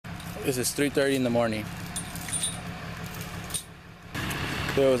This is 3:30 in the morning.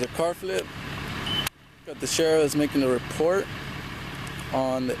 There was a car flip. Got the sheriff is making a report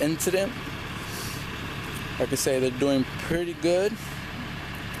on the incident. Like I say, they're doing pretty good.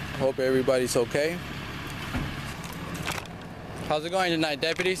 Hope everybody's okay. How's it going tonight,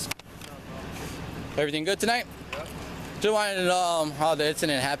 deputies? Everything good tonight? Yep. Just wanted to know how the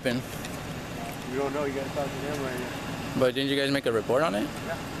incident happened. You don't know, you gotta talk to them right now. But didn't you guys make a report on it?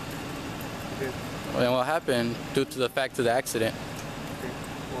 Yeah. Okay. Well, then what happened due to the fact of the accident? Okay.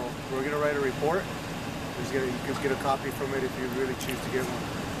 Well, we're gonna write a report. You can get a copy from it if you really choose to get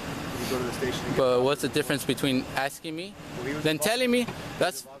one. You go to the station and get But what's the difference between asking me, then telling me?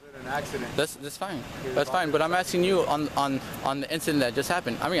 That's an accident. that's fine. That's fine. But I'm asking you on the incident that just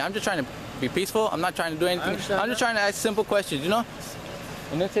happened. I mean, I'm just trying to be peaceful. I'm not trying to do anything. I'm just trying to ask simple questions. You know,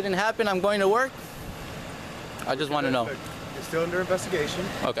 an incident happened. I'm going to work. I just want to know. It's still under investigation.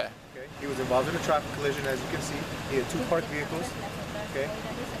 Okay. Okay. He was involved in a traffic collision, as you can see. He had 2 parked vehicles. Okay.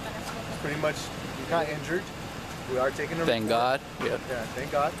 Pretty much, he's not injured. We are taking a Thank report. God. Yeah. Yeah,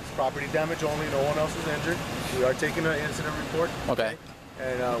 thank God. It's property damage only. No one else was injured. We are taking an incident report. Okay.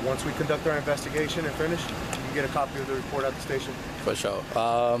 And once we conduct our investigation and finish, you can get a copy of the report at the station. For sure.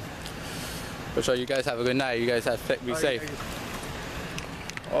 For sure. You guys have a good night. You guys have be safe.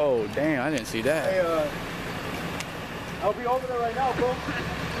 Oh damn! I didn't see that. Hey, I'll be over there right now, bro.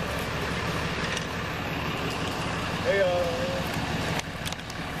 Hey,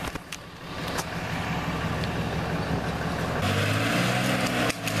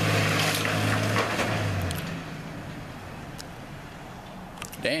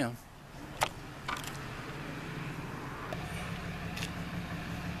 Damn.